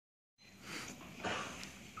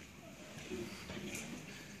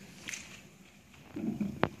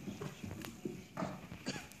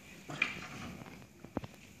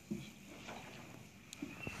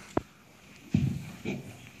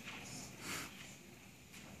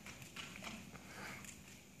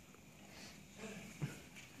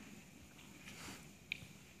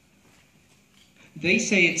They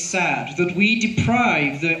say it's sad that we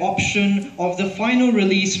deprive the option of the final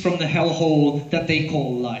release from the hellhole that they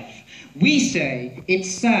call life. We say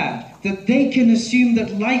it's sad that they can assume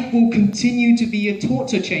that life will continue to be a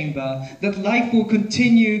torture chamber, that life will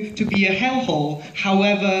continue to be a hellhole,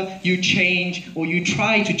 however you change or you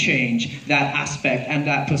try to change that aspect and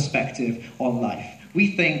that perspective on life.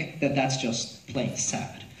 We think that that's just plain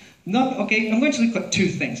sad. Okay, I'm going to look at two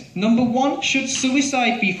things. Number one, should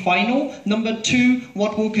suicide be final? Number two,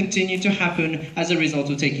 what will continue to happen as a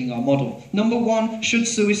result of taking our model? Number one, should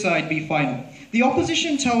suicide be final? The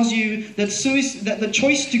opposition tells you that the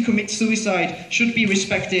choice to commit suicide should be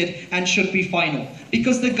respected and should be final,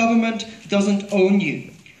 because the government doesn't own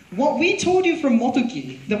you. What we told you from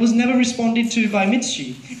Motoki, that was never responded to by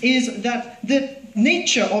Mitsushi, is that the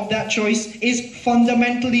nature of that choice is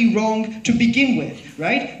fundamentally wrong to begin with,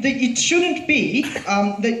 right? That it shouldn't be,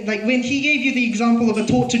 like when he gave you the example of a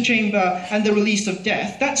torture chamber and the release of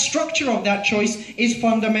death, that structure of that choice is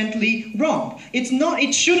fundamentally wrong.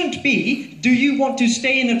 It shouldn't be, do you want to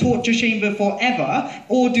stay in a torture chamber forever,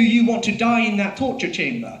 or do you want to die in that torture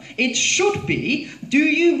chamber? It should be, do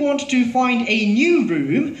you want to find a new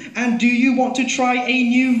room, and do you want to try a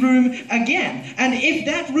new room again? And if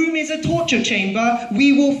that room is a torture chamber,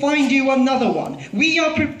 we will find you another one. We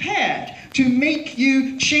are prepared to make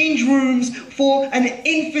you change rooms for an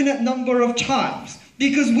infinite number of times,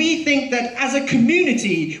 because we think that as a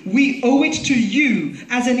community, we owe it to you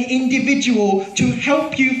as an individual to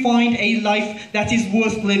help you find a life that is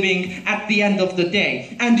worth living at the end of the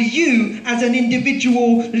day. And you, as an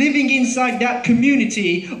individual living inside that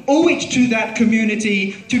community, owe it to that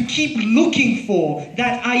community to keep looking for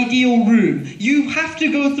that ideal room. You have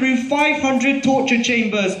to go through 500 torture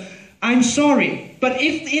chambers. I'm sorry, but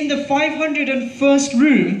if in the 501st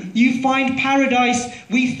room you find paradise,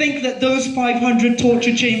 we think that those 500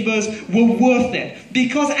 torture chambers were worth it.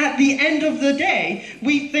 Because at the end of the day,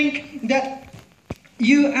 we think that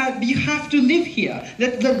you have to live here,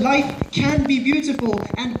 that life can be beautiful,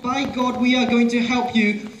 and by God, we are going to help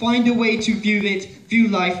you find a way to view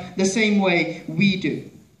life the same way we do.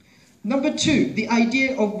 Number two, the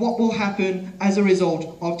idea of what will happen as a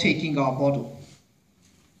result of taking our model.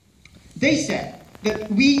 They said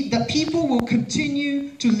that people will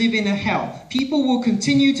continue to live in a hell. People will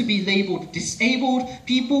continue to be labeled disabled.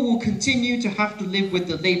 People will continue to have to live with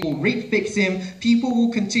the label rape victim. People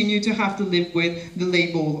will continue to have to live with the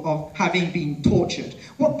label of having been tortured.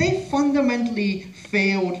 What they fundamentally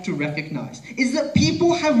failed to recognize is that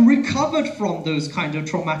people have recovered from those kind of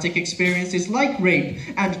traumatic experiences like rape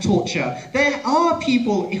and torture. There are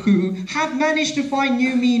people who have managed to find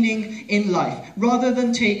new meaning in life rather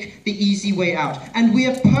than take the easy way out. And we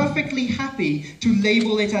are perfectly happy to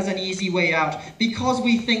label it as an easy way out, because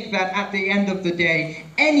we think that at the end of the day,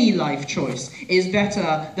 any life choice is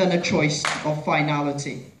better than a choice of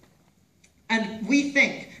finality. And we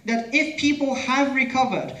think that if people have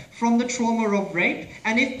recovered from the trauma of rape,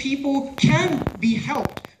 and if people can be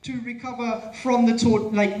helped to recover from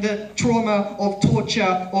the trauma of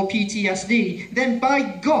torture or PTSD, then by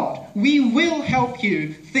God, we will help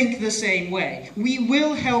you think the same way. We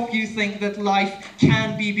will help you think that life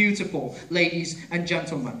can be beautiful, ladies and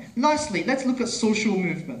gentlemen. Lastly, let's look at social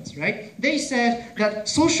movements, right? They said that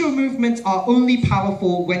social movements are only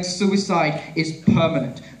powerful when suicide is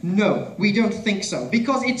permanent. No, we don't think so,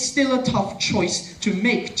 because it's still a tough choice to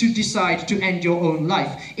make, to decide to end your own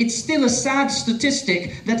life. It's still a sad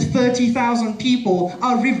statistic that 30,000 people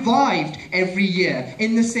are revived every year,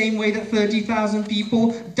 in the same way that 30,000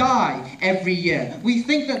 people die every year. We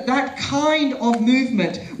think that that kind of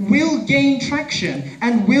movement will gain traction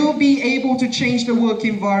and will be able to change the work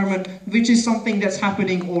environment, which is something that's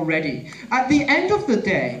happening already. At the end of the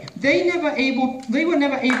day, they were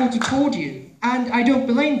never able to tell you, and I don't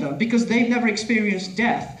blame them, because they've never experienced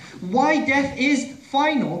death, why death is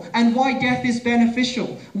final and why death is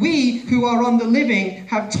beneficial. We who are on the living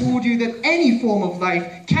have told you that any form of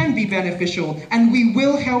life can be beneficial, and we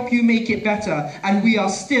will help you make it better, and we are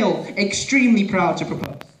still extremely proud to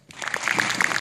propose.